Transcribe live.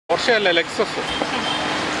Porsche അല്ല Lexus.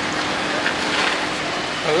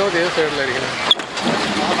 Bhagavathi ഏത് സൈഡിലായിരിക്കണം?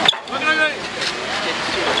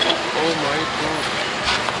 Oh my god.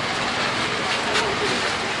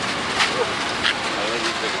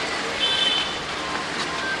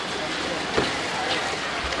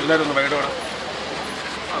 എല്ലാവരും ഒന്ന് റൈഡ് വേണം.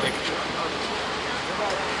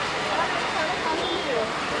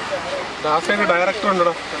 ദാസേന ഡയറക്ടർ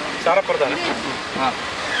ഉണ്ടോ? ചാറപ്പുറത്താണ്.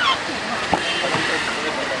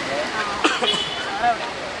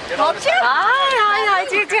 Moksha? Hi,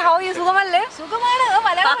 Chichi. How are you? Sugamale? Sugamale.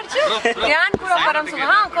 Malayalam പഠിച്ചു. ഞാൻ പുറം സുഖം.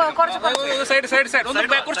 Side.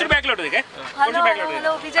 കുറച്ച് ബാക്കിലോട്ട് നിൽക്കേ.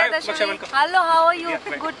 Hello, Vijayadashami. Hello, how are you?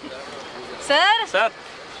 Good. Sir.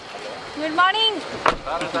 Good morning.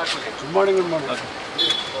 Good morning.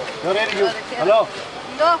 Where are you? Hello.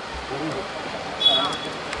 Go.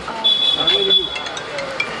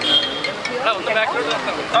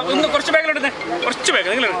 ഒന്ന് കുറച്ച് ബാക്കിലോട്ട് കുറച്ച് ബാക്ക്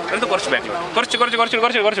നിങ്ങൾ കുറച്ച് ബാക്കിലോട്ട് കുറച്ച്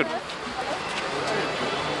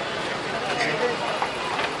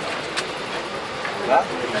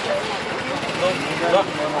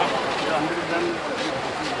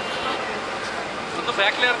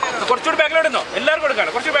കുറച്ചുകൂടി ബാക്കിലോട്ടോ എല്ലാവർക്കും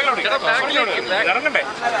എടുക്കാണ് കുറച്ച് ബാക്കിലോട്ട് ഇറങ്ങണ്ടേ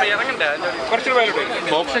കുറച്ചുകൂടി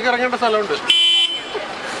ബാക്കിലോട്ട് മോക്ഷയ്ക്ക് ഇറങ്ങേണ്ട സ്ഥലമുണ്ട്.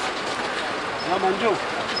 മഞ്ജു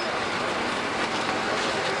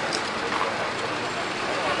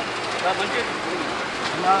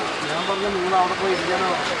ഞാൻ പറഞ്ഞു നിങ്ങൾ അവിടെ പോയി ഇരിക്കാനോ?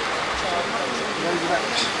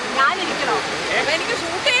 ഞാനിരിക്കണോ? എനിക്ക്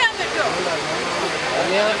ഷൂട്ട് ചെയ്യാൻ പറ്റുമോ?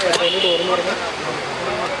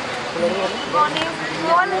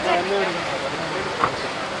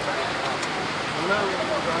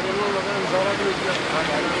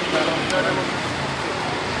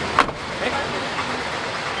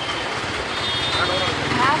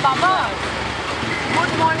 বাবা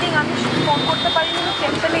গুড মর্নিং আমি ফোন করতে পারিনি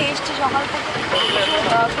টেম্পলে এসছি সকাল থেকে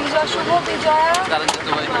বিজয় শুভ বিজয়া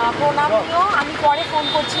প্রণাম নিও আমি পরে ফোন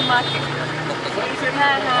করছি মাকে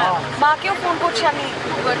হ্যাঁ মাকেও ফোন করছি আমি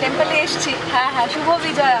টেম্পলে এসছি হ্যাঁ শুভ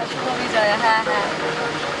বিজয়া হ্যাঁ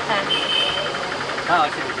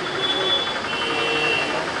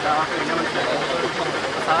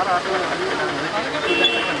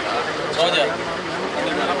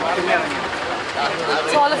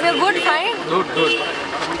So all of you good, fine? Good.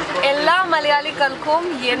 എല്ലാ മലയാളികൾക്കും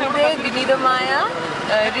എൻ്റെ വിനീതമായ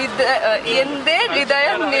എൻ്റെ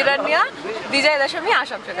ഹൃദയം നിറഞ്ഞ വിജയദശമി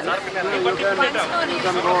ആശംസകൾ.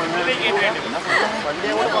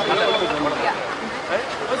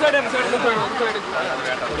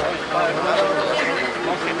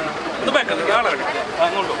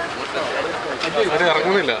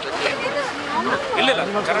 ഇറങ്ങുന്നില്ല.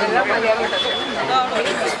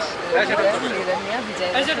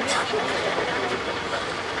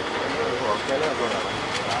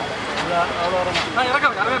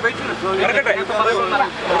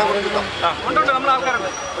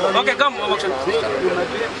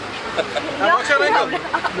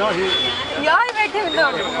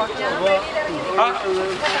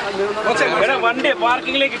 വണ്ടി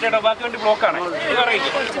പാർക്കിംഗിലേക്ക് ഇട്ടോ ബാക്കി വണ്ടി ബ്ലോക്കാണ്.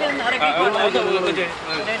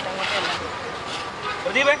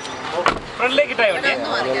 പ്രദീപേ ഫ്രണ്ടിലേക്ക് ഇട്ടായ വണ്ടി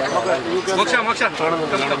മോക്ഷ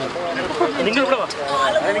നിങ്ങൾ ഇവിടെ വാ.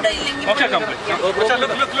 മോക്ഷ കമ്പനി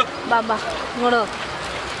ബാബാ ഇങ്ങോട്ടോ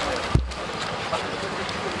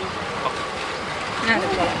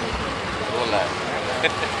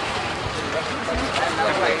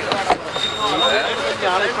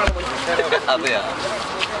അതെയാ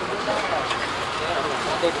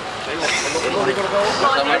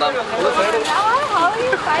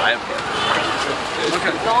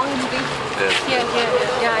long here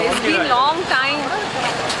yeah it's been long time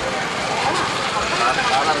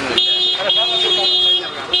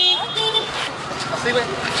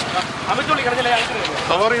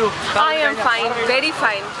How are you? I am fine, very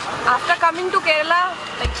fine. After coming to Kerala,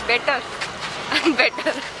 like better.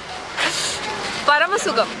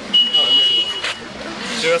 Paramasugam.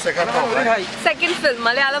 Second film,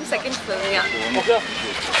 Malayalam second film, yeah.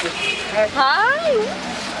 Hi.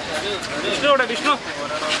 Vishnu.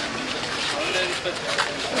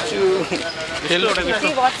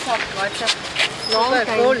 See what's up. Long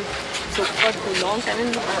time. Super cool, long time in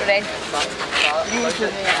red. Beautiful.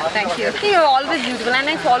 Thank you. You're always beautiful and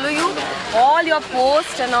I follow you. All your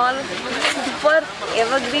posts and all. Super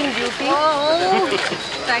evergreen beauty. Oh,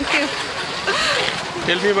 thank you.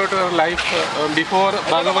 Tell me about your life before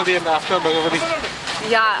Bhagavati and after Bhagavati.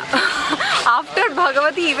 Yeah, after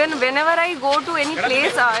Bhagavati, even whenever I go to any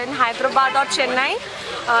place in Hyderabad or Chennai,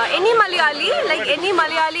 any Malayali, like any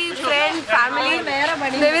Malayali friend, family,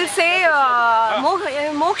 they will say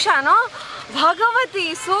Moksha, no? Bhagavati.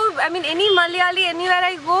 So, I mean, any Malayali, anywhere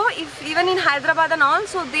I go, even in Hyderabad and all,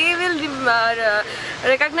 so they will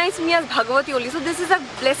recognize me as Bhagavati only. So this is a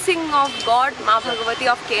blessing of God, Ma Bhagavati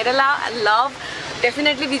of Kerala. I love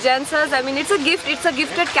definitely Vijayan sirs. I mean, it's a gift. It's a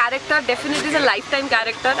gifted character. Definitely is a lifetime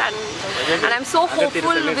character, and I'm so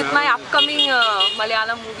hopeful with my upcoming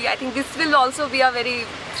Malayalam movie. I think this will also be a very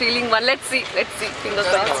thrilling one. Let's see. Fingers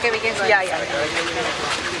crossed. Okay, we can see. Yeah.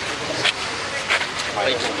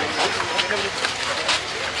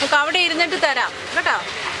 നമുക്ക് അവിടെ ഇരുന്നിട്ട് തരാം കേട്ടോ.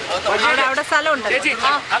 അവിടെ സ്ഥലമുണ്ട്.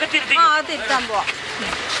 അകത്തിരുത്താൻ പോവാം.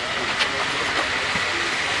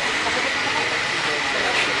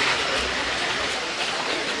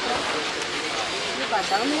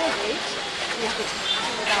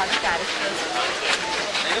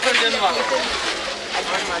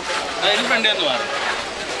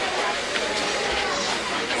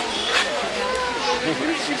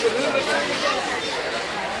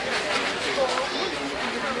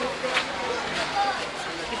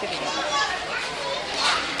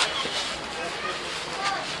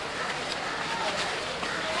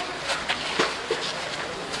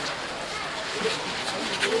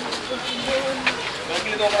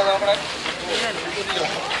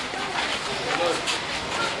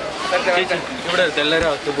 ഇവിടെ എല്ലാവരും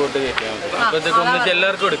അകത്ത് പോയിട്ട് കയറ്റിയാൽ മതി. അപ്പോഴത്തേക്ക് ഒന്നിച്ച്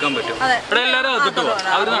എല്ലാവർക്കും എടുക്കാൻ പറ്റും. ഇവിടെ എല്ലാവരും അകത്തിട്ട് പോകും.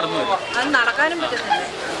 അവർ നടന്നു വരും. അത് നടക്കാനും പറ്റുന്നില്ല.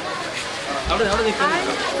 അവിടെ നിൽക്കുന്നു.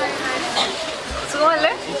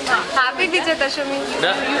 സുഖമല്ലേ? ഹാപ്പി വിജയദശമി.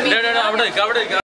 അവിടെ